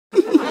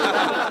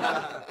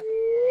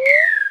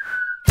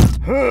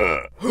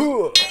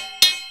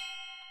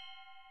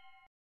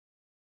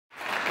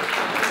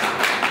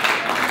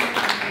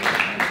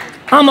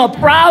I'm a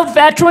proud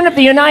veteran of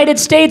the United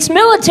States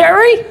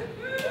military.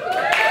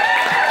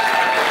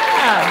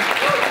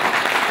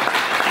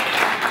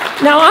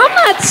 Now, I'm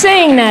not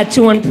saying that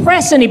to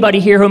impress anybody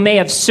here who may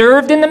have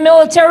served in the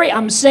military.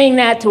 I'm saying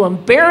that to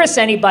embarrass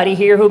anybody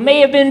here who may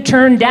have been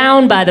turned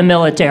down by the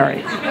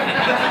military.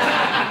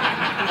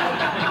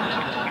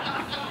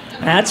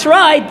 That's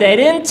right, they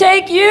didn't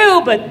take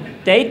you, but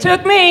they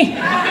took me.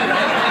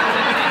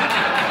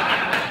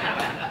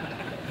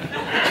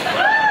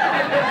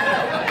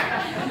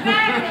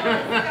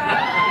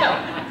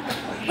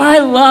 I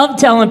love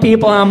telling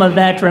people I'm a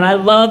veteran. I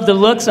love the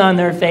looks on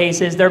their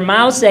faces. Their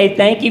mouths say,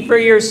 thank you for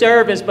your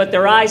service, but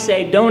their eyes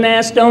say, don't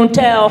ask, don't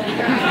tell.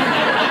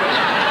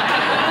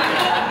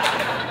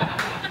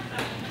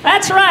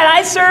 That's right,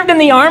 I served in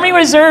the Army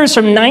Reserves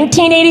from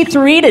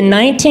 1983 to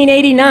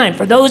 1989.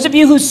 For those of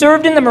you who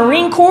served in the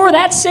Marine Corps,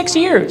 that's 6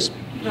 years.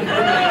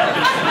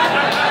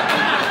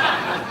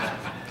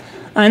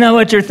 I know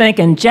what you're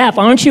thinking. Jeff,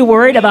 aren't you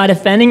worried about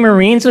offending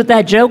Marines with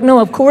that joke?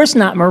 No, of course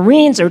not.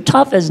 Marines are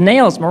tough as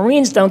nails.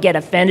 Marines don't get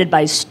offended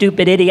by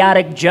stupid,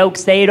 idiotic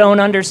jokes they don't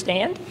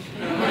understand.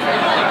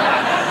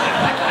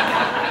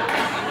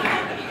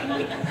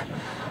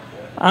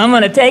 I'm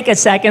going to take a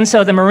second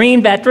so the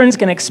Marine veterans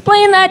can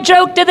explain that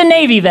joke to the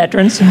Navy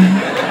veterans.